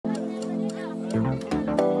Hi,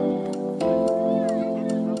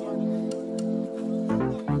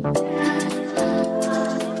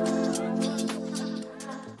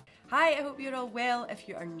 I hope you're all well. If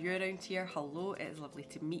you are new around here, hello, it is lovely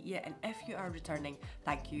to meet you, and if you are returning,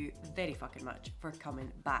 thank you very fucking much for coming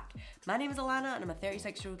back. My name is ALANNA and I'm a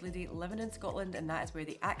 36-year-old lady living in Scotland, and that is where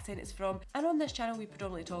the accent is from. And on this channel we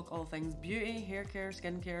predominantly talk all things beauty, hair care,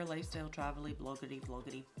 skincare, lifestyle, travel-y, bloggery,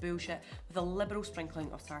 vloggery bullshit with a liberal sprinkling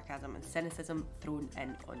of sarcasm and cynicism thrown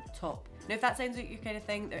in on top. Now if that sounds like your kind of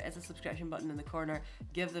thing, there is a subscription button in the corner.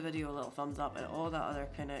 Give the video a little thumbs up and all that other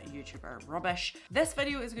kind of YouTuber rubbish. This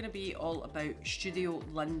video is going to be all about Studio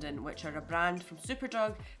London, which are a brand from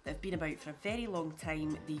Superdrug that have been about for a very long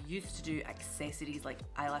time. They used to do accessories like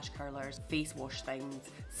eyelash curlers, face wash things,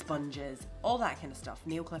 sponges, all that kind of stuff,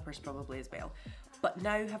 nail clippers probably as well, but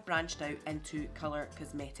now have branched out into colour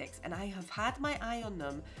cosmetics, and I have had my eye on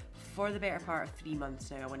them for the better part of 3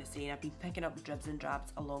 months now, I want to say, and I've been picking up dribs and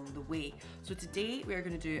drabs along the way. So today we are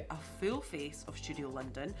going to do a full face of Studio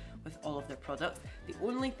London with all of their products. The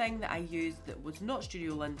only thing that I used that was not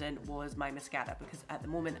Studio London was my mascara, because at the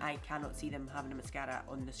moment I cannot see them having a mascara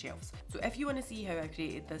on the shelves. So if you want to see how I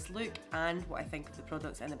created this look and what I think of the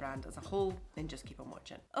products and the brand as a whole, then just keep on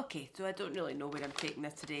watching. Okay, so I don't really know where I'm taking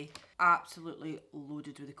this today. Absolutely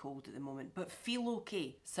loaded with a cold at the moment, but feel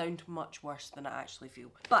okay. Sound much worse than I actually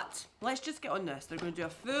feel. But let's just get on this. They're going to do a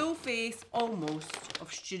full face almost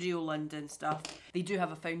of Studio London stuff. They do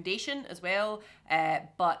have a foundation as well,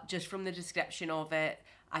 but just from the description of it,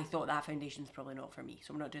 I thought that foundation's probably not for me,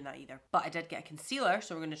 so I'm not doing that either. But I did get a concealer,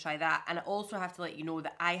 so we're going to try that. And I also have to let you know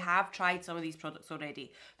that I have tried some of these products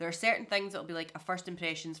already. There are certain things that will be like a first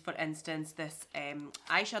impressions. For instance, this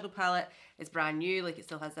eyeshadow palette is brand new, like it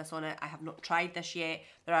still has this on it. I have not tried this yet.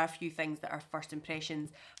 There are a few things that are first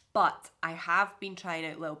impressions, but I have been trying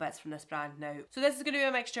out little bits from this brand now. So this is going to be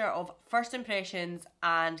a mixture of first impressions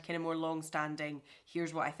and kind of more long-standing,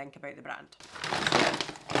 here's what I think about the brand.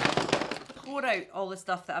 Pour out all the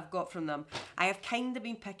stuff that I've got from them. I have kind of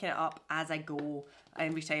been picking it up as I go.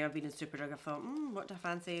 Every time I've been in Superdrug, I thought, what do I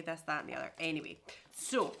fancy? This, that, and the other. Anyway,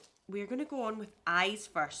 so we're going to go on with eyes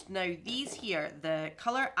first. Now, these here, the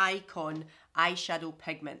Colour Icon eyeshadow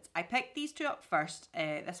pigments. I picked these two up first.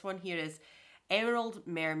 This one here is Emerald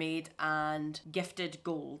Mermaid and Gifted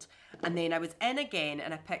Gold. And then I was in again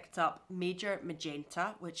and I picked up Major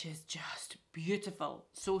Magenta, which is just beautiful.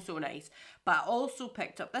 So, so nice. But I also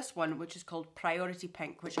picked up this one, which is called Priority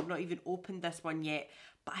Pink, which I've not even opened this one yet.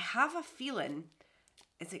 But I have a feeling,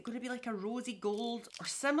 is it going to be like a rosy gold or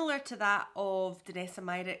similar to that of Danessa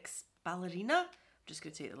Myricks Ballerina? I'm just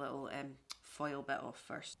going to take the little foil bit off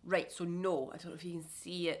first. Right, so no, I don't know if you can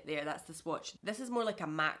see it there, that's the swatch. This is more like a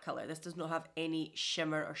matte colour. This does not have any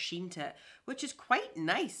shimmer or sheen to it, which is quite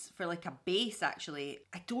nice for like a base actually.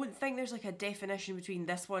 I don't think there's like a definition between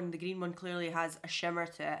this one, the green one clearly has a shimmer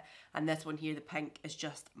to it, and this one here, the pink, is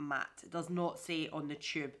just matte. It does not say on the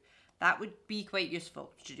tube. That would be quite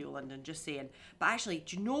useful, Studio London, just saying. But actually,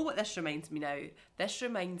 do you know what this reminds me now? This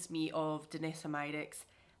reminds me of Danessa Myricks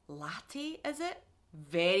Latte, is it?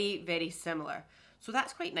 Very, very similar. So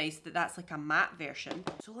that's quite nice that that's like a matte version.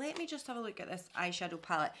 So let me just have a look at this eyeshadow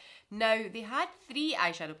palette. Now, they had 3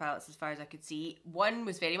 eyeshadow palettes as far as I could see. One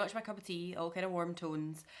was very much my cup of tea, all kind of warm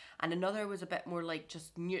tones, and another was a bit more like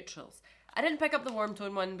just neutrals. I didn't pick up the warm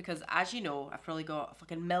tone one because, as you know, I've probably got a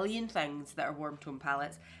fucking million things that are warm tone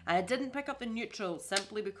palettes, and I didn't pick up the neutral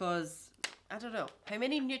simply because, I don't know, how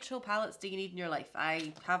many neutral palettes do you need in your life?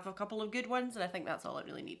 I have a couple of good ones and I think that's all I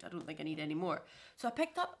really need. I don't think I need any more. So I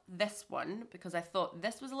picked up this one because I thought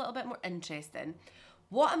this was a little bit more interesting.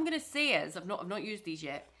 What I'm going to say is, I've not used these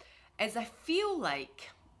yet, is I feel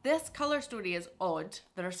like this colour story is odd.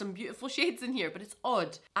 There are some beautiful shades in here, but it's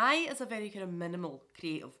odd. I, as a very kind of minimal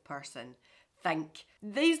creative person, think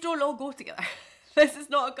these don't all go together. This is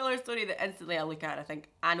not a colour story that instantly I look at and I think,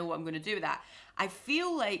 I know what I'm going to do with that. I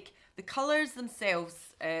feel like the colours themselves,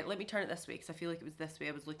 let me turn it this way because I feel like it was this way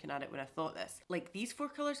I was looking at it when I thought this. Like these 4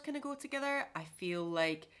 colours kind of go together. I feel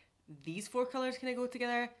like these 4 colours kind of go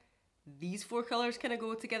together. These 4 colours kind of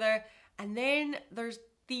go together. And then there's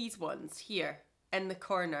these ones here in the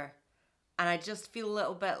corner. And I just feel a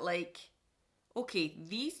little bit like, okay,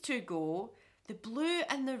 these 2 go. The blue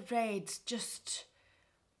and the red just,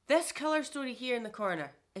 this colour story here in the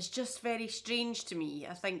corner is just very strange to me.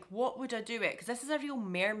 I think, what would I do it? Because this is a real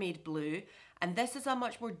mermaid blue, and this is a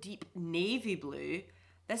much more deep navy blue.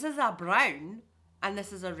 This is a brown, and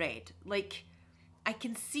this is a red. Like, I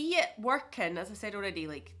can see it working, as I said already,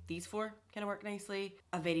 like these 4 kind of work nicely.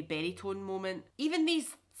 A very berry tone moment. Even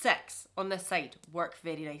these 6 on this side work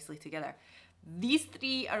very nicely together. These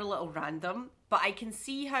three are a little random, but I can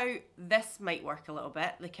see how this might work a little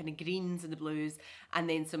bit, the kind of greens and the blues, and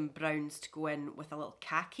then some browns to go in with a little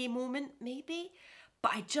khaki moment, maybe.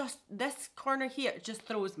 But this corner here just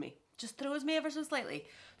throws me ever so slightly.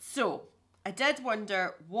 So I did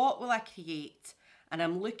wonder, what will I create? And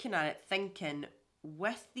I'm looking at it thinking,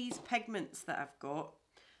 with these pigments that I've got,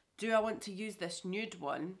 do I want to use this nude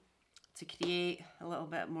one to create a little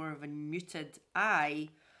bit more of a muted eye?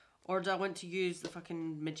 Or do I want to use the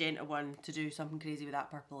fucking magenta one to do something crazy with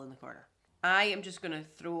that purple in the corner? I am just going to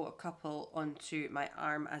throw a couple onto my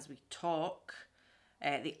arm as we talk.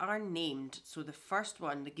 They are named. So the first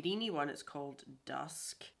one, the greeny one, is called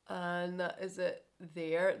Dusk. And that is it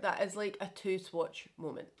there. That is like a 2 swatch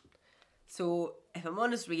moment. So if I'm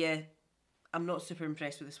honest with you, I'm not super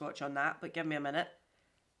impressed with the swatch on that, but give me a minute.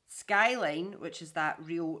 Skyline, which is that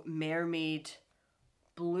real mermaid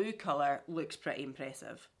blue colour, looks pretty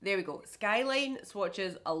impressive. There we go. Skyline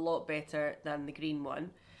swatches a lot better than the green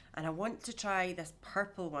one. And I want to try this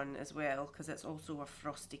purple one as well, because it's also a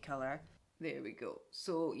frosty colour. There we go.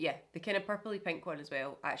 So yeah, the kind of purpley pink one as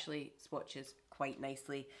well actually swatches quite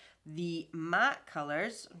nicely. The matte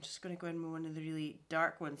colours, I'm just going to go in with one of the really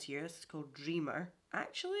dark ones here. This is called Dreamer.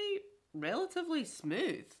 Actually, relatively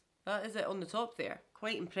smooth. That is it on the top there.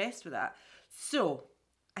 Quite impressed with that. So,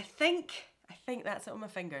 I think that's it on my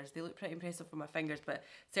fingers. They look pretty impressive on my fingers, but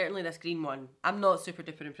certainly this green one, I'm not super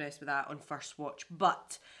duper impressed with that on first swatch.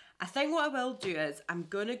 But I think what I will do is I'm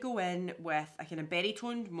going to go in with a kind of berry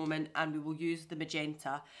toned moment, and we will use the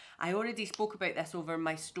magenta. I already spoke about this over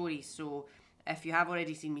my story, so if you have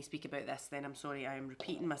already seen me speak about this, then I'm sorry, I am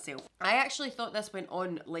repeating myself. I actually thought this went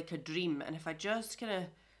on like a dream, and if I just kind of,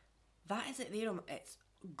 that is it there, it's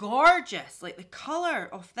gorgeous. Like the colour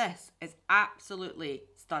of this is absolutely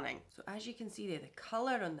stunning. So as you can see there, the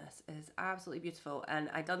colour on this is absolutely beautiful, and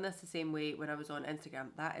I done this the same way when I was on Instagram.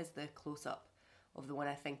 That is the close-up of the one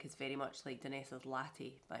I think is very much like Danessa's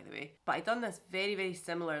latte, by the way. But I done this very, very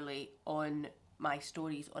similarly on my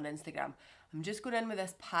stories on Instagram. I'm just going in with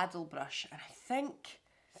this paddle brush, and I think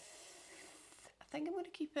I'm going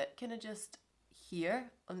to keep it kind of just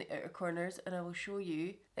here on the outer corners, and I will show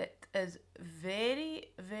you. It is very,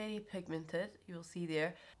 very pigmented, you'll see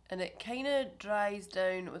there, and it kind of dries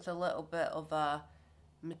down with a little bit of a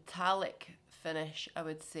metallic finish, I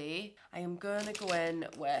would say. I am going to go in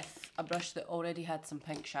with a brush that already had some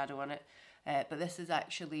pink shadow on it, but this is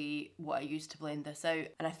actually what I used to blend this out.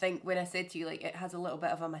 And I think when I said to you, like, it has a little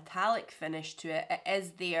bit of a metallic finish to it, it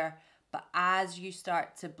is there, but as you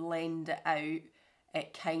start to blend it out,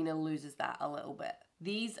 it kind of loses that a little bit.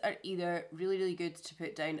 These are either really, really good to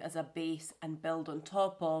put down as a base and build on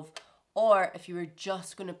top of, or if you were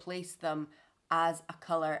just going to place them as a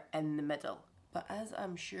colour in the middle. But as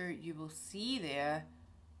I'm sure you will see there,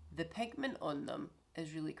 the pigment on them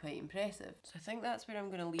is really quite impressive. So I think that's where I'm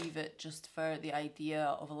going to leave it, just for the idea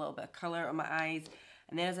of a little bit of colour on my eyes.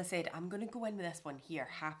 And then, as I said, I'm going to go in with this one here,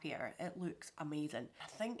 Happier. It looks amazing. I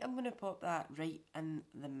think I'm going to pop that right in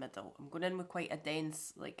the middle. I'm going in with quite a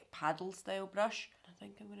dense, like, paddle style brush. I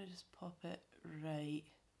think I'm going to just pop it right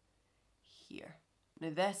here. Now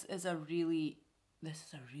this is a really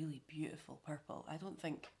beautiful purple. I don't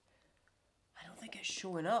think it's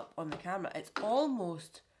showing up on the camera. It's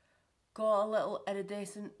almost got a little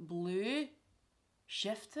iridescent blue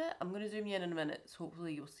shift to it. I'm going to zoom you in a minute, so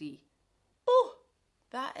hopefully you'll see. Oh,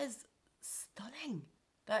 that is stunning.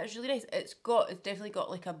 That is really nice. It's definitely got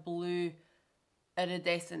like a blue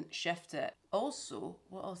iridescent shift to it. Also,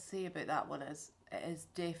 what I'll say about that one is, it is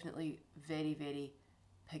definitely very, very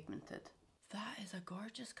pigmented. That is a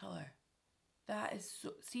gorgeous colour. That is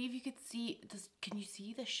so, see if you could see, can you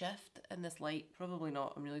see the shift in this light? Probably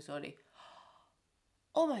not, I'm really sorry.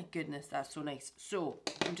 Oh my goodness, that's so nice. So,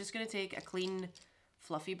 I'm just going to take a clean,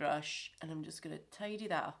 fluffy brush, and I'm just going to tidy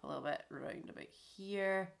that up a little bit around about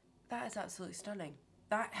here. That is absolutely stunning.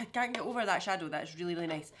 I can't get over that shadow, that is really, really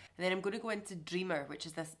nice. And then I'm going to go into Dreamer, which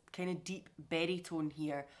is this kind of deep berry tone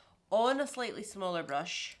here, on a slightly smaller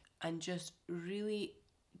brush, and just really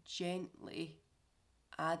gently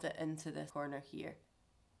add it into this corner here.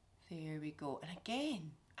 There we go. And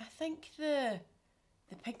again, I think the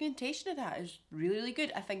pigmentation of that is really, really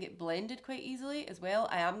good. I think it blended quite easily as well.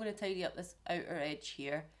 I am going to tidy up this outer edge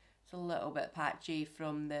here. It's a little bit patchy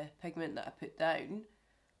from the pigment that I put down,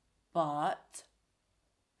 but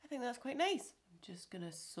I think that's quite nice. I'm just going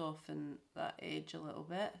to soften that edge a little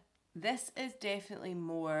bit. This is definitely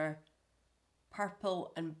more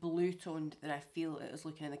purple and blue toned than I feel it is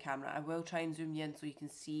looking in the camera. I will try and zoom you in so you can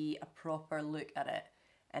see a proper look at it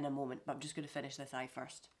in a moment, but I'm just going to finish this eye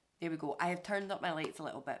first. There we go. I have turned up my lights a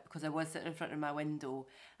little bit because I was sitting in front of my window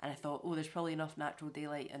and I thought, oh, there's probably enough natural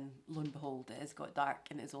daylight, and lo and behold, it has got dark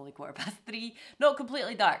and it's only 3:15. Not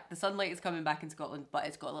completely dark. The sunlight is coming back in Scotland, but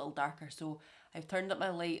it's got a little darker. So I've turned up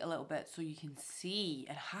my light a little bit so you can see,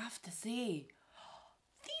 and I have to say,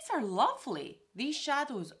 these are lovely. These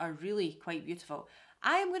shadows are really quite beautiful.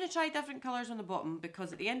 I am going to try different colours on the bottom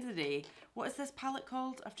because at the end of the day, what is this palette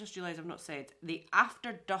called? I've just realised I've not said. The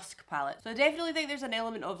After Dusk palette. So I definitely think there's an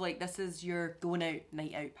element of like, this is your going out,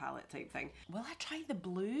 night out palette type thing. Will I try the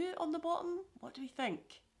blue on the bottom? What do we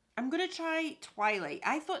think? I'm going to try Twilight.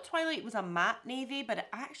 I thought Twilight was a matte navy, but it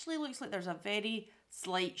actually looks like there's a very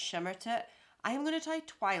slight shimmer to it. I am going to try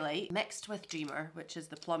Twilight mixed with Dreamer, which is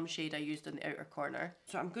the plum shade I used in the outer corner.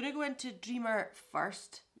 So I'm going to go into Dreamer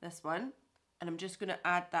first, this one. And I'm just going to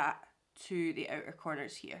add that to the outer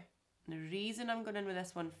corners here. And the reason I'm going in with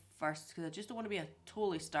this one first is because I just don't want to be a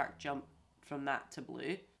totally stark jump from that to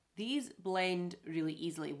blue. These blend really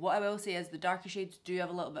easily. What I will say is the darker shades do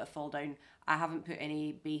have a little bit of fall down. I haven't put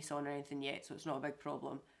any base on or anything yet, so it's not a big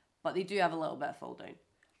problem. But they do have a little bit of fall down.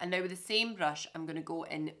 And now with the same brush, I'm going to go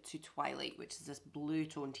into Twilight, which is this blue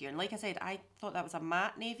toned here. And like I said, I thought that was a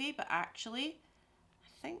matte navy, but actually, I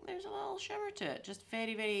think there's a little shimmer to it. Just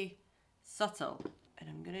very, very subtle. And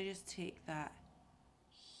I'm going to just take that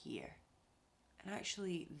here. And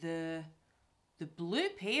actually, the blue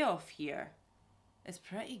payoff here is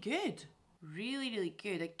pretty good. Really, really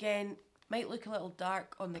good. Again, might look a little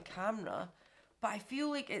dark on the camera, but I feel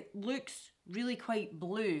like it looks really quite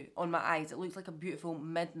blue on my eyes. It looks like a beautiful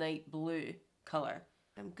midnight blue colour.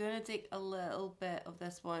 I'm going to take a little bit of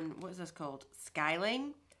this one. What is this called?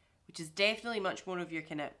 Skyline, which is definitely much more of your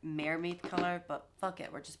kind of mermaid colour, but fuck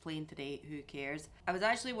it, we're just playing today, who cares? I was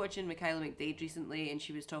actually watching Michaela McDade recently, and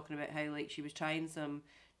she was talking about how like she was trying some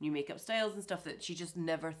new makeup styles and stuff that she just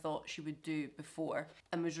never thought she would do before,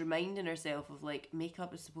 and was reminding herself of like,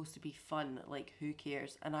 makeup is supposed to be fun, like who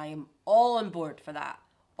cares? And I am all on board for that.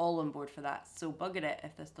 All on board for that. So bugger it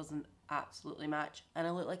if this doesn't absolutely match and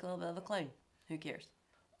I look like a little bit of a clown. Who cares?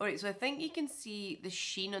 Alright, so I think you can see the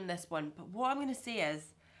sheen on this one, but what I'm going to say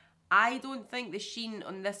is I don't think the sheen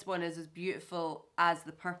on this one is as beautiful as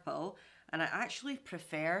the purple, and I actually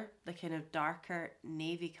prefer the kind of darker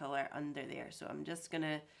navy colour under there. So I'm just going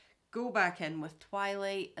to go back in with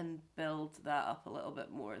Twilight and build that up a little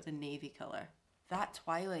bit more, the navy colour. That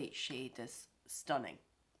Twilight shade is stunning.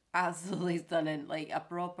 Absolutely stunning. Like a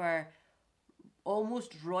proper,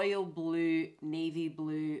 almost royal blue, navy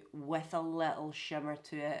blue with a little shimmer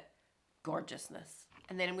to it. Gorgeousness.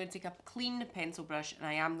 And then I'm going to take a clean pencil brush and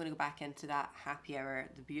I am going to go back into that Happy Hour,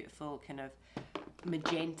 the beautiful kind of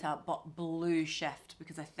magenta but blue shift,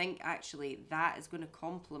 because I think actually that is going to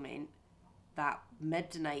complement that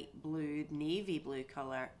midnight blue, navy blue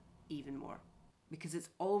colour even more, because it's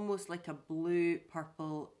almost like a blue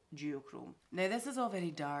purple duochrome. Now this is all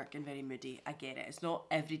very dark and very moody, I get it, it's not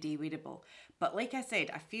everyday wearable, but like I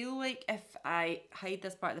said, I feel like if I hide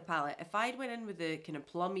this part of the palette, if I'd went in with the kind of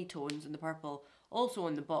plummy tones and the purple also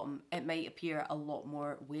on the bottom, it might appear a lot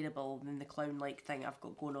more wearable than the clown-like thing I've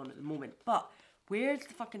got going on at the moment. But where's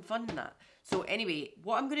the fucking fun in that? So anyway,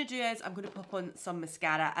 what I'm going to do is I'm going to pop on some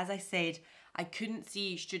mascara. As I said, I couldn't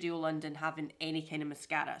see Studio London having any kind of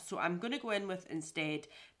mascara, so I'm going to go in with instead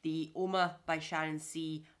the Oma by Sharon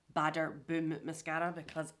C Badder Boom mascara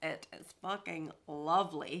because it is fucking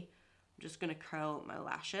lovely. I'm just going to curl my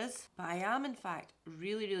lashes. But I am in fact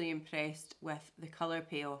really, really impressed with the colour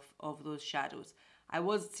payoff of those shadows.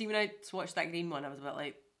 See when I swatched that green one, I was a bit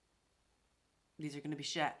like, these are going to be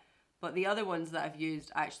shit. But the other ones that I've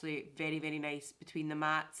used, actually very, very nice between the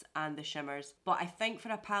mattes and the shimmers. But I think for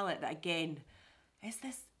a palette that, again, is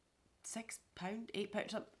this £6,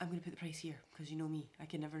 £8? I'm going to put the price here because you know me, I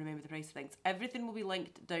can never remember the price of things. Everything will be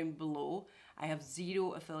linked down below. I have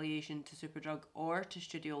zero affiliation to Superdrug or to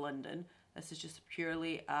Studio London. This is just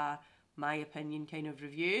purely a my opinion kind of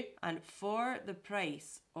review. And for the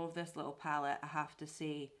price of this little palette, I have to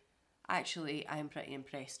say, actually, I am pretty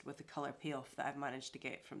impressed with the colour payoff that I've managed to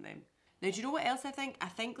get from them. Now, do you know what else I think? I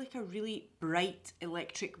think like a really bright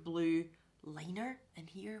electric blue liner in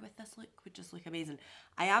here with this look would just look amazing.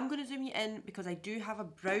 I am going to zoom you in because I do have a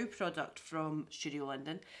brow product from Studio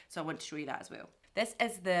London, so I want to show you that as well. This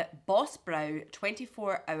is the Boss Brow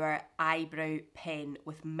 24-hour eyebrow pen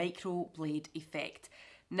with micro blade effect.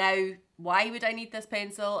 Now, why would I need this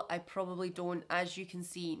pencil? I probably don't. As you can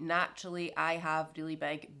see, naturally, I have really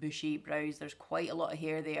big, bushy brows. There's quite a lot of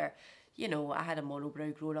hair there. You know, I had a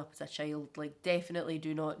monobrow growing up as a child. Like, definitely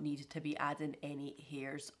do not need to be adding any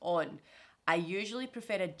hairs on. I usually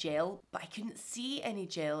prefer a gel, but I couldn't see any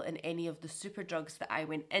gel in any of the Superdrugs that I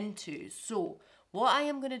went into. So, What I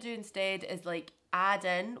am going to do instead is like add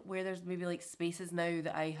in where there's maybe like spaces now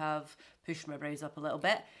that I have pushed my brows up a little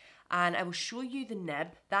bit. And I will show you the nib.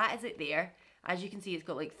 That is it there. As you can see, it's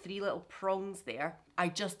got like 3 little prongs there. I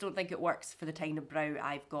just don't think it works for the kind of brow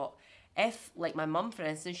I've got. If, like my mum for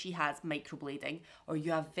instance, she has microblading, or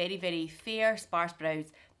you have very, very fair, sparse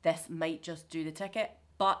brows, this might just do the ticket.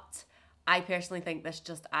 But I personally think this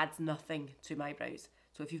just adds nothing to my brows.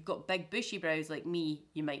 So if you've got big bushy brows like me,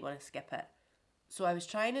 you might want to skip it. So I was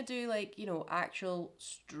trying to do like, you know, actual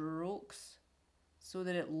strokes so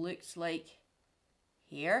that it looks like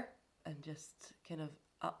hair and just kind of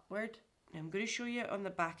upward. I'm going to show you on the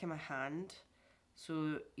back of my hand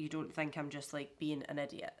so you don't think I'm just like being an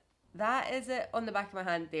idiot. That is it on the back of my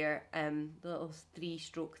hand there, the little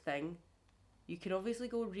 3-stroke thing. You can obviously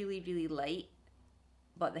go really, really light,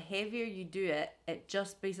 but the heavier you do it, it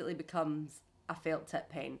just basically becomes a felt tip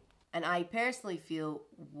pen. And I personally feel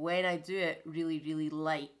when I do it really, really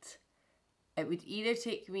light, it would either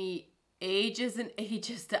take me ages and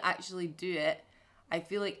ages to actually do it. I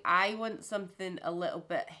feel like I want something a little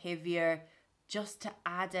bit heavier just to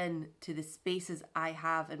add in to the spaces I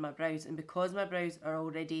have in my brows. And because my brows are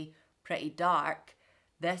already pretty dark,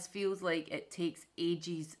 this feels like it takes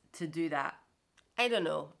ages to do that. I don't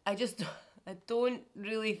know. I don't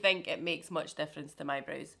really think it makes much difference to my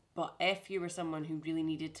brows. But if you were someone who really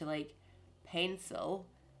needed to like pencil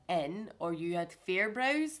in, or you had fair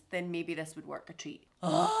brows, then maybe this would work a treat.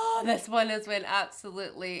 Oh, this one has went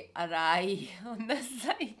absolutely awry on this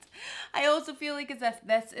side. I also feel like as if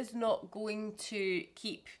this is not going to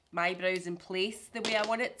keep my brows in place the way I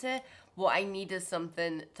want it to. What I need is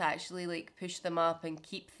something to actually like push them up and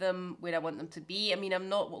keep them where I want them to be. I mean, I'm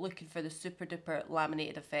not looking for the super duper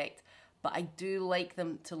laminated effect, but I do like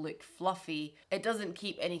them to look fluffy. It doesn't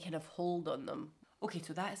keep any kind of hold on them. Okay,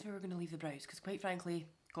 so that is where we're going to leave the brows, because quite frankly,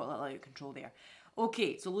 got a little out of control there.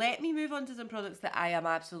 Okay, so let me move on to some products that I am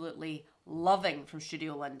absolutely loving from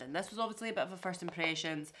Studio London. This was obviously a bit of a first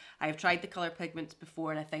impressions. I've tried the colour pigments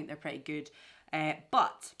before and I think they're pretty good.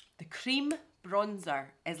 But the cream bronzer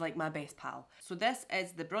is like my best pal. So this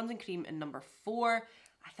is the bronzing cream in number 4.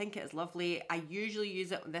 I think it is lovely. I usually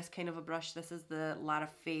use it on this kind of a brush. This is the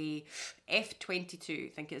LARAFAYE F22. I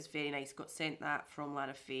think it's very nice. Got sent that from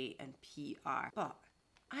LARAFAYE and PR. But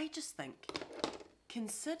I just think,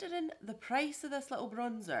 considering the price of this little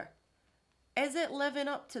bronzer, is it living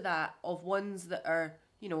up to that of ones that are,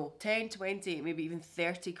 you know, 10, 20, maybe even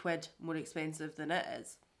 30 quid more expensive than it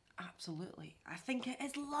is? Absolutely. I think it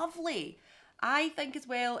is lovely. I think as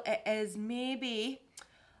well it is maybe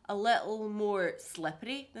a little more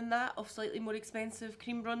slippery than that of slightly more expensive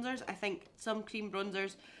cream bronzers. I think some cream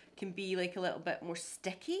bronzers can be like a little bit more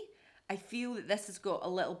sticky. I feel that this has got a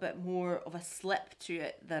little bit more of a slip to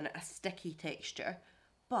it than a sticky texture.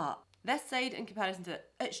 But this side in comparison to it,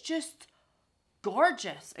 it's just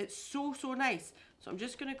gorgeous. It's so, so nice. So I'm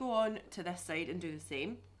just going to go on to this side and do the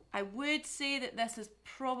same. I would say that this has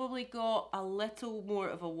probably got a little more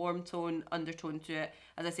of a warm tone undertone to it.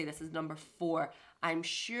 As I say, this is number 4. I'm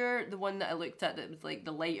sure the one that I looked at that was like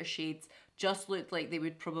the lighter shades just looked like they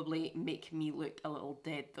would probably make me look a little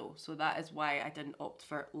dead though. So that is why I didn't opt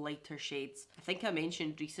for lighter shades. I think I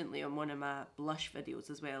mentioned recently on one of my blush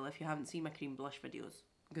videos as well, if you haven't seen my cream blush videos,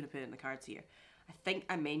 I'm going to put it in the cards here. I think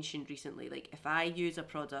I mentioned recently, like if I use a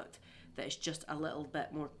product that is just a little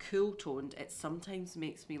bit more cool toned, it sometimes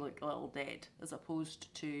makes me look a little dead as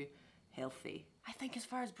opposed to healthy. I think as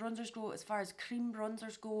far as bronzers go, as far as cream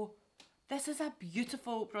bronzers go, this is a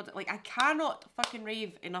beautiful product. Like I cannot fucking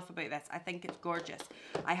rave enough about this. I think it's gorgeous.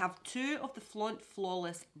 I have 2 of the Flaunt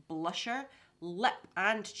Flawless blusher, lip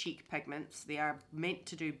and cheek pigments. They are meant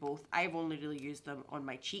to do both. I've only really used them on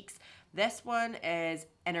my cheeks. This one is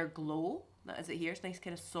Inner Glow. That is it here. It's nice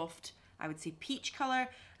kind of soft, I would say peach colour.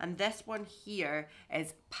 And this one here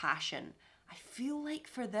is Passion. I feel like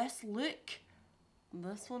for this look,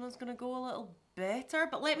 this one is going to go a little better.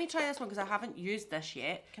 But let me try this one because I haven't used this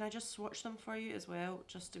yet. Can I just swatch them for you as well?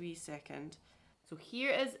 Just a wee second. So here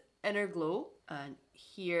is Inner Glow and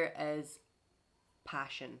here is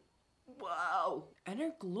Passion. Wow!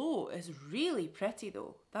 Inner Glow is really pretty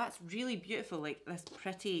though. That's really beautiful, like this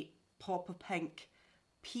pretty pop of pink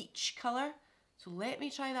peach colour. So let me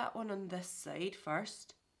try that one on this side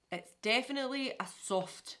first. It's definitely a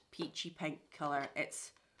soft peachy pink colour.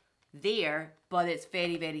 It's there, but it's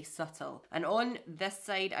very, very subtle. And on this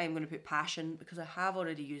side, I'm going to put Passion because I have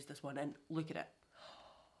already used this one and look at it.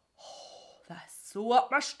 Oh, that's so up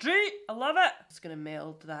my street. I love it. Just going to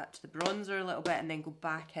meld that to the bronzer a little bit and then go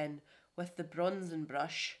back in with the bronzing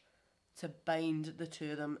brush to bind the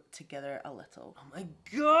 2 of them together a little. Oh my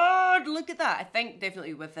god, look at that. I think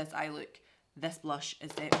definitely with this I look this blush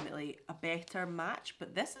is definitely a better match,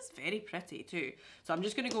 but this is very pretty too. So I'm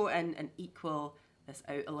just going to go in and equal this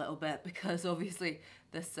out a little bit because obviously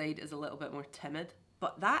this side is a little bit more timid.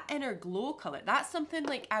 But that inner glow colour, that's something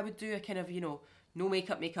like I would do a kind of, you know, no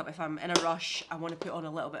makeup if I'm in a rush, I want to put on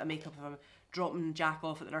a little bit of makeup if I'm dropping Jack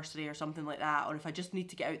off at the nursery or something like that, or if I just need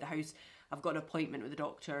to get out the house, I've got an appointment with the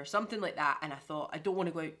doctor or something like that, and I thought I don't want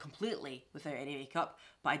to go out completely without any makeup,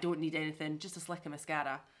 but I don't need anything, just a slick of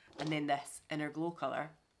mascara, and then this inner glow colour.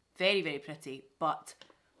 Very, very pretty, but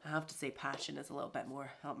I have to say Passion is a little bit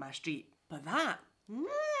more up my street. But that,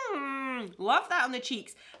 love that on the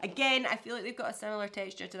cheeks. Again, I feel like they've got a similar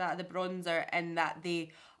texture to that of the bronzer in that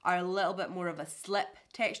they are a little bit more of a slip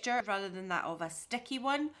texture rather than that of a sticky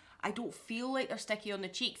one. I don't feel like they're sticky on the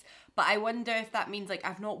cheeks, but I wonder if that means like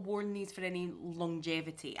I've not worn these for any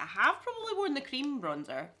longevity. I have probably worn the cream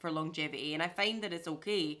bronzer for longevity and I find that it's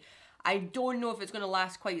okay. I don't know if it's going to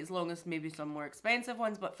last quite as long as maybe some more expensive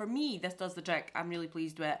ones, but for me, this does the trick. I'm really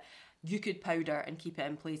pleased with it. You could powder and keep it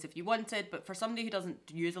in place if you wanted, but for somebody who doesn't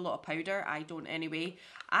use a lot of powder, I don't anyway,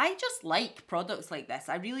 I just like products like this.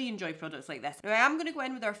 I really enjoy products like this. Now I am going to go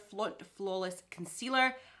in with our Flawless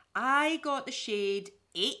Concealer. I got the shade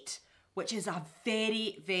 8, which is a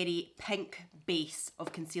very, very pink base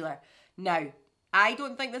of concealer. Now, I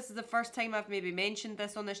don't think this is the first time I've maybe mentioned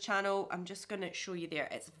this on this channel. I'm just going to show you there.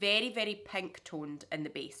 It's very, very pink toned in the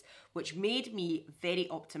base, which made me very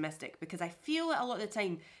optimistic because I feel that a lot of the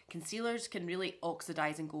time concealers can really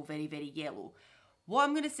oxidize and go very, very yellow. What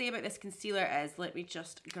I'm going to say about this concealer is, let me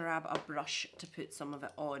just grab a brush to put some of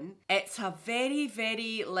it on. It's a very,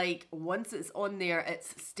 very, like, once it's on there,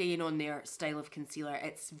 it's staying on there style of concealer.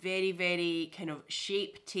 It's very, very kind of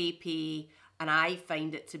shape tapey, and I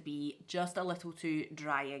find it to be just a little too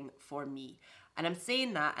drying for me. And I'm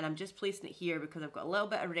saying that, and I'm just placing it here because I've got a little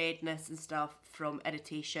bit of redness and stuff from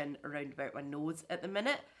irritation around about my nose at the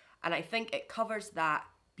minute, and I think it covers that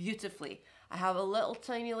beautifully. I have a little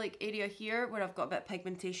tiny like area here where I've got a bit of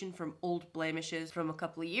pigmentation from old blemishes from a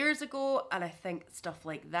couple of years ago, and I think stuff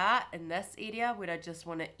like that in this area where I just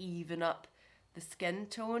want to even up the skin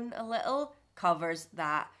tone a little covers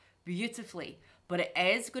that beautifully. But it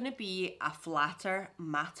is going to be a flatter,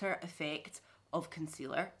 matter effect of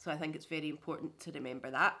concealer, so I think it's very important to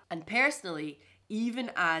remember that. And personally,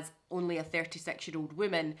 even as only a 36-year-old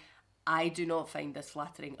woman, I do not find this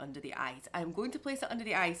flattering under the eyes. I'm going to place it under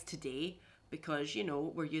the eyes today because, you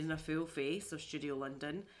know, we're using a full face of Studio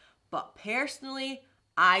London. But personally,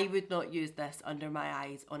 I would not use this under my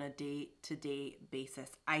eyes on a day-to-day basis.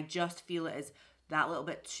 I just feel it is that little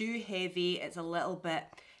bit too heavy. It's a little bit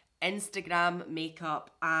Instagram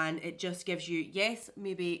makeup, and it just gives you, yes,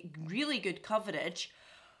 maybe really good coverage,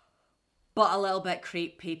 but a little bit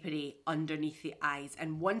crepe papery underneath the eyes.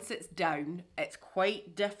 And once it's down, it's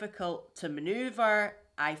quite difficult to maneuver.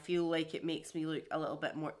 I feel like it makes me look a little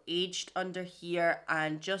bit more aged under here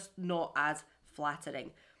and just not as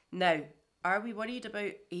flattering. Now, are we worried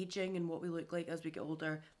about aging and what we look like as we get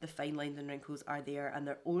older? The fine lines and wrinkles are there and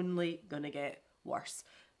they're only gonna get worse.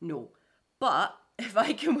 No. But if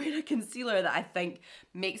I can wear a concealer that I think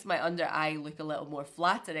makes my under eye look a little more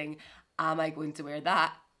flattering, am I going to wear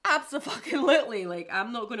that? Absolutely. Like,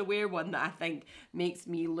 I'm not going to wear one that I think makes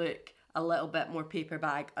me look a little bit more paper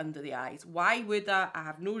bag under the eyes. Why would I? I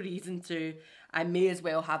have no reason to. I may as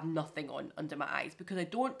well have nothing on under my eyes because I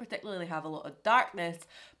don't particularly have a lot of darkness,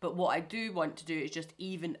 but what I do want to do is just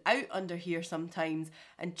even out under here sometimes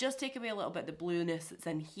and just take away a little bit of the blueness that's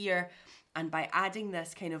in here. And by adding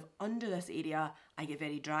this kind of under this area, I get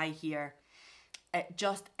very dry here. It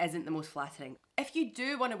just isn't the most flattering. If you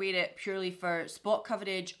do want to wear it purely for spot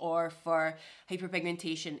coverage or for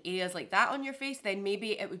hyperpigmentation, areas like that on your face, then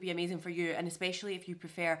maybe it would be amazing for you. And especially if you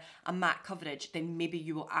prefer a matte coverage, then maybe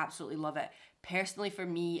you will absolutely love it. Personally, for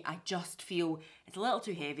me, I just feel it's a little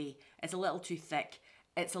too heavy. It's a little too thick.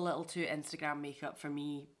 It's a little too Instagram makeup for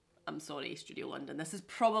me. I'm sorry, Studio London. This is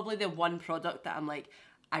probably the one product that I'm like,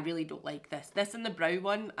 I really don't like this. This and the brow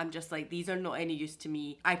one, I'm just like, these are not any use to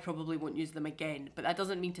me. I probably won't use them again, but that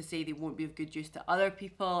doesn't mean to say they won't be of good use to other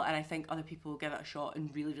people, and I think other people will give it a shot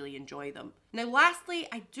and really, really enjoy them. Now, lastly,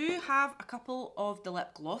 I do have a couple of the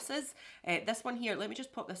lip glosses. This one here, let me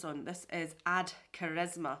just pop this on. This is Add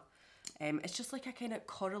Charisma. It's just like a kind of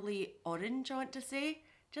corally orange, I want to say.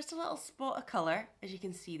 Just a little spot of colour, as you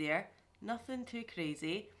can see there. Nothing too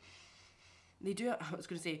crazy. They do, I was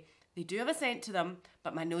going to say, they do have a scent to them,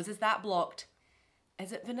 but my nose is that blocked.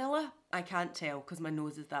 Is it vanilla? I can't tell because my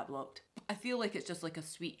nose is that blocked. I feel like it's just like a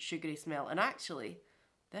sweet, sugary smell. And actually,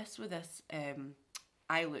 this with this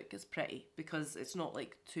eye look is pretty because it's not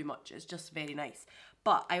like too much. It's just very nice.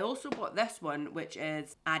 But I also bought this one, which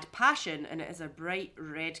is Add Passion, and it is a bright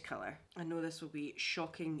red colour. I know this will be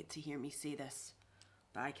shocking to hear me say this,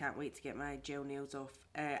 but I can't wait to get my gel nails off.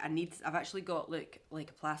 I've actually got, look, like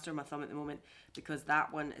a plaster on my thumb at the moment because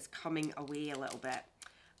that one is coming away a little bit.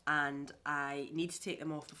 And I need to take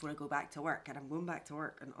them off before I go back to work, and I'm going back to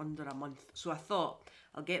work in under a month. So I thought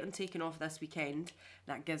I'll get them taken off this weekend.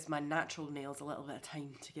 That gives my natural nails a little bit of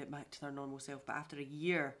time to get back to their normal self. But after a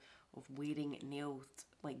year of wearing nails,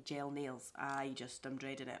 like gel nails, I'm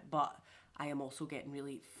dreading it. But I am also getting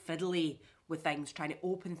really fiddly with things, trying to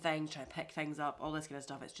open things, trying to pick things up, all this kind of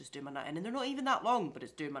stuff. It's just doing my nut in. And they're not even that long, but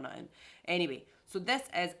it's doing my nut in. Anyway, so this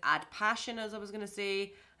is Add Passion, as I was going to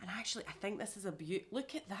say. And actually, I think this is a beaut.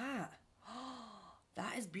 Look at that. Oh,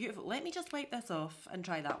 that is beautiful. Let me just wipe this off and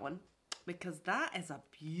try that one, because that is a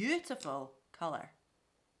beautiful colour.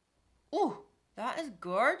 Oh, that is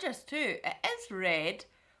gorgeous too. It is red,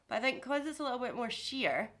 but I think because it's a little bit more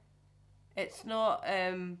sheer, it's not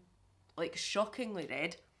like shockingly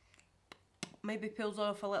red. Maybe pulls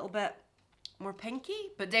off a little bit more pinky,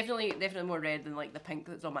 but definitely more red than like the pink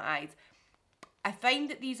that's on my eyes. I find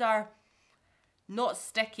that these are not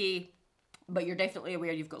sticky, but you're definitely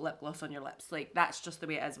aware you've got lip gloss on your lips. Like, that's just the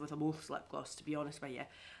way it is with most lip gloss, to be honest with you.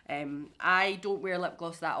 I don't wear lip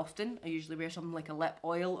gloss that often. I usually wear something like a lip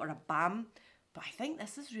oil or a balm, but I think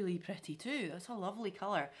this is really pretty too. That's a lovely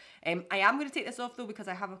colour. I am going to take this off though because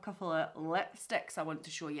I have a couple of lipsticks I want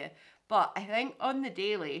to show you. But I think on the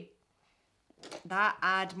daily, that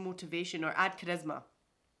Add Motivation or Add Charisma,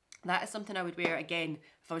 that is something I would wear again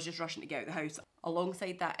if I was just rushing to get out of the house,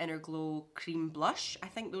 alongside that Inner Glow cream blush. I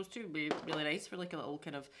think those two would be really nice for like a little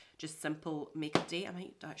kind of just simple makeup day. I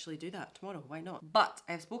might actually do that tomorrow, why not? But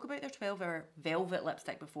I've spoke about their 12-hour velvet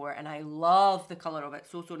lipstick before, and I love the colour of it,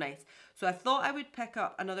 so nice. So I thought I would pick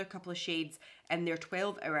up another couple of shades in their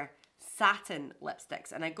 12-hour satin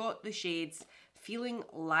lipsticks, and I got the shades Feeling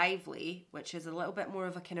Lively, which is a little bit more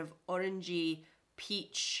of a kind of orangey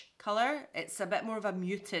peach colour. It's a bit more of a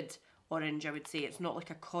muted orange, I would say. It's not like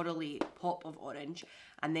a corally pop of orange.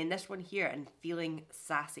 And then this one here, and Feeling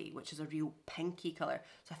Sassy, which is a real pinky colour.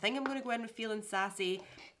 So I think I'm going to go in with Feeling Sassy.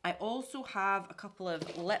 I also have a couple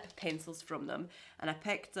of lip pencils from them, and I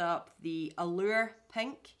picked up the Allure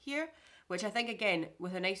Pink here, which I think, again,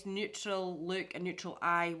 with a nice neutral look, a neutral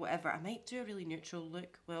eye, whatever, I might do a really neutral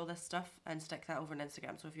look with all this stuff and stick that over on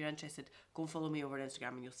Instagram. So if you're interested, go and follow me over on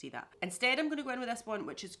Instagram and you'll see that. Instead, I'm going to go in with this one,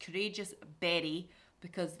 which is Courageous Berry,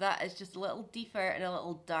 because that is just a little deeper and a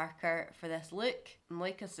little darker for this look. And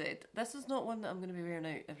like I said, this is not one that I'm going to be wearing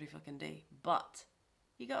out every fucking day, but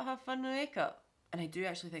you gotta have fun with makeup. And I do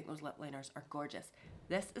actually think those lip liners are gorgeous.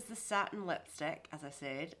 This is the satin lipstick, as I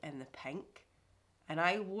said, in the pink. And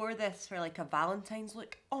I wore this for like a Valentine's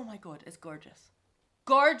look. Oh my God, it's gorgeous.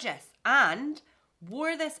 Gorgeous! And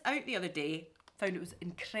wore this out the other day. Found it was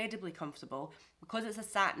incredibly comfortable. Because it's a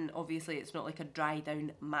satin, obviously it's not like a dry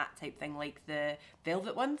down matte type thing like the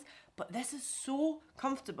velvet ones. But this is so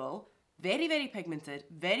comfortable. Very, very pigmented.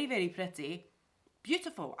 Very, very pretty.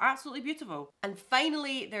 Beautiful, absolutely beautiful. And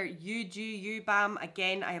finally, their You Do You Balm.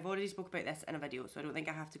 Again, I have already spoke about this in a video, so I don't think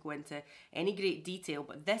I have to go into any great detail,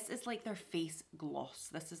 but this is like their face gloss.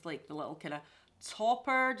 This is like the little kind of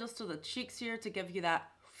topper just to the cheeks here to give you that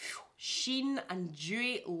sheen and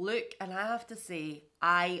dewy look. And I have to say,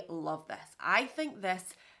 I love this. I think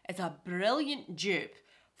this is a brilliant dupe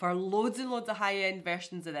for loads and loads of high-end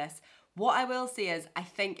versions of this. What I will say is, I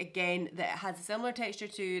think, again, that it has a similar texture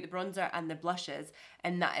to the bronzer and the blushes,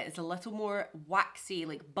 in that it is a little more waxy,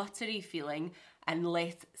 like buttery feeling, and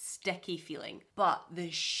less sticky feeling. But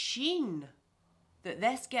the sheen that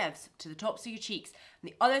this gives to the tops of your cheeks,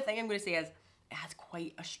 and the other thing I'm going to say is, it has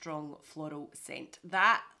quite a strong floral scent.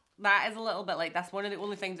 That is a little bit like, that's one of the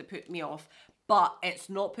only things that put me off, but it's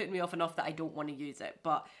not putting me off enough that I don't want to use it.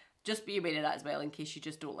 But just be aware of that as well, in case you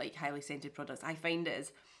just don't like highly scented products. I find it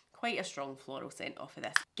is quite a strong floral scent off of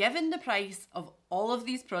this. Given the price of all of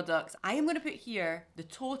these products, I am going to put here the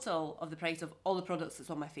total of the price of all the products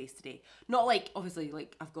that's on my face today. Not like, obviously,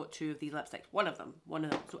 like I've got 2 of these lipsticks, one of them.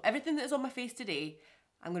 So everything that is on my face today,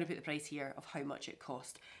 I'm going to put the price here of how much it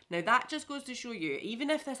cost. Now that just goes to show you,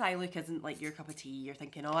 even if this eye look isn't like your cup of tea, you're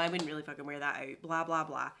thinking, oh, I wouldn't really fucking wear that out, blah, blah,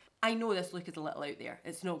 blah. I know this look is a little out there.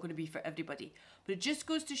 It's not going to be for everybody. But it just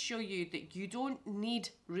goes to show you that you don't need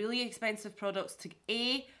really expensive products to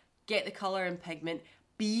A, get the colour and pigment,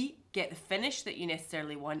 B, get the finish that you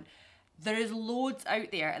necessarily want. There is loads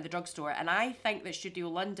out there at the drugstore, and I think that Studio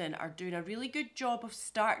London are doing a really good job of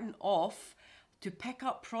starting off to pick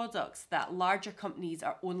up products that larger companies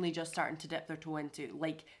are only just starting to dip their toe into,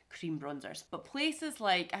 like cream bronzers. But places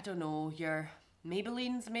like, I don't know, your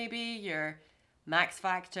Maybellines maybe, your Max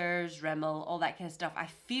Factors, Rimmel, all that kind of stuff. I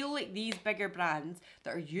feel like these bigger brands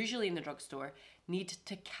that are usually in the drugstore need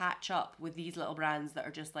to catch up with these little brands that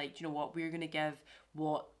are just like, you know what, we're going to give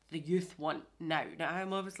what the youth want now. Now,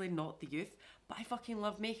 I'm obviously not the youth, but I fucking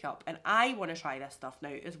love makeup and I want to try this stuff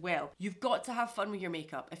now as well. You've got to have fun with your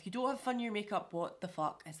makeup. If you don't have fun with your makeup, what the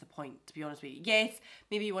fuck is the point, to be honest with you? Yes,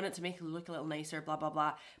 maybe you want it to make it look a little nicer, blah, blah,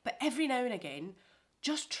 blah. But every now and again,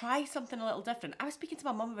 just try something a little different. I was speaking to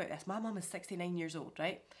my mum about this. My mum is 69 years old,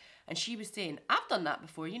 right? And she was saying, I've done that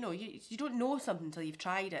before. You know, you don't know something until you've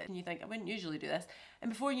tried it. And you think, I wouldn't usually do this.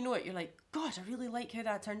 And before you know it, you're like, God, I really like how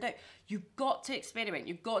that turned out. You've got to experiment.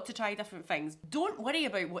 You've got to try different things. Don't worry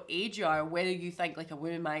about what age you are, whether you think like a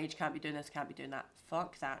woman my age can't be doing this, can't be doing that.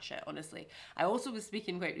 Fuck that shit, honestly. I also was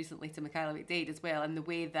speaking quite recently to Michaela McDade as well, in the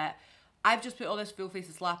way that I've just put all this full face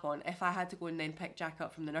of slap on. If I had to go and then pick Jack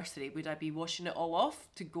up from the nursery, would I be washing it all off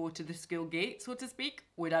to go to the school gate, so to speak?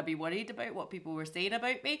 Would I be worried about what people were saying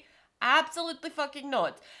about me? Absolutely fucking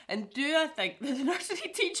not. And do I think that the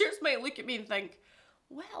nursery teachers might look at me and think,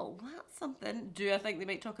 well, that's something? Do I think they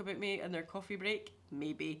might talk about me in their coffee break?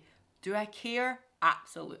 Maybe. Do I care?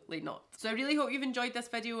 Absolutely not. So I really hope you've enjoyed this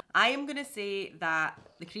video. I am going to say that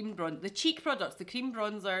the cheek products, the cream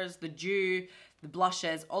bronzers, the dew, the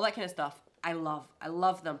blushes, all that kind of stuff, I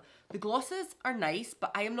love them. The glosses are nice, but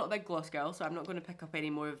I am not a big gloss girl, so I'm not going to pick up any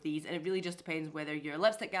more of these, and it really just depends whether you're a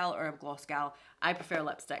lipstick gal or a gloss gal. I prefer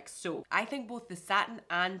lipsticks, so I think both the satin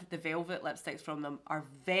and the velvet lipsticks from them are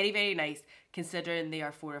very, very nice, considering they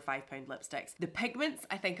are £4 or £5 lipsticks. The pigments,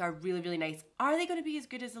 I think, are really, really nice. Are they going to be as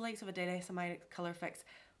good as the likes of a Dead SMI Colour Fix?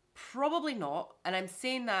 Probably not, and I'm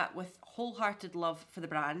saying that with wholehearted love for the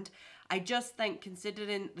brand. I just think,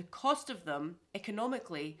 considering the cost of them,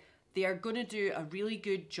 economically, they are going to do a really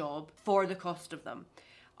good job for the cost of them.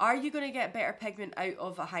 Are you going to get better pigment out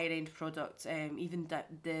of a higher end product? Even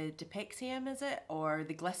the Depexium, is it? Or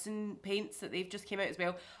the Glisten paints that they've just came out as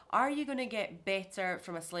well. Are you going to get better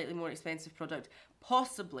from a slightly more expensive product?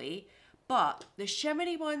 Possibly. But the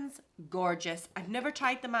shimmery one's gorgeous. I've never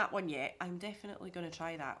tried the matte one yet. I'm definitely going to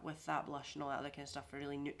try that with that blush and all that other kind of stuff for a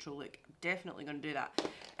really neutral look. I'm definitely going to do that.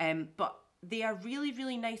 But they are really,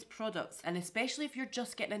 really nice products, and especially if you're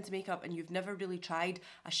just getting into makeup and you've never really tried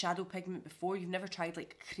a shadow pigment before, you've never tried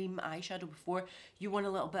like cream eyeshadow before, you want a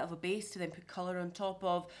little bit of a base to then put colour on top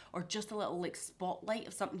of, or just a little like spotlight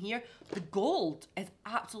of something here. The gold is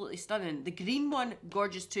absolutely stunning. The green one,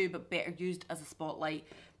 gorgeous too, but better used as a spotlight.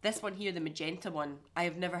 This one here, the magenta one, I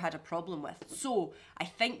have never had a problem with. So I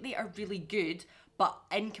think they are really good, but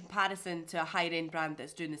in comparison to a higher end brand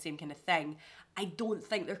that's doing the same kind of thing, I don't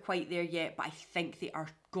think they're quite there yet, but I think they are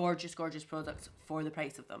gorgeous, gorgeous products for the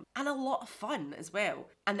price of them. And a lot of fun as well.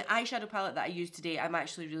 And the eyeshadow palette that I used today, I'm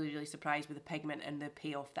actually really, really surprised with the pigment and the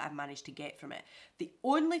payoff that I've managed to get from it. The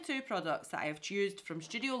only two products that I have used from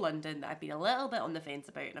Studio London that I've been a little bit on the fence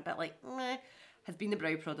about and a bit like, meh, has been the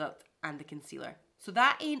brow product and the concealer. So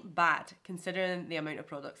that ain't bad considering the amount of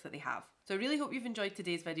products that they have. So I really hope you've enjoyed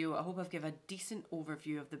today's video. I hope I've given a decent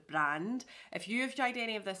overview of the brand. If you have tried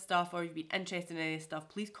any of this stuff or you've been interested in any of this stuff,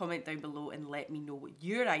 please comment down below and let me know what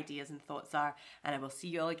your ideas and thoughts are. And I will see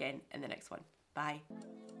you all again in the next one. Bye.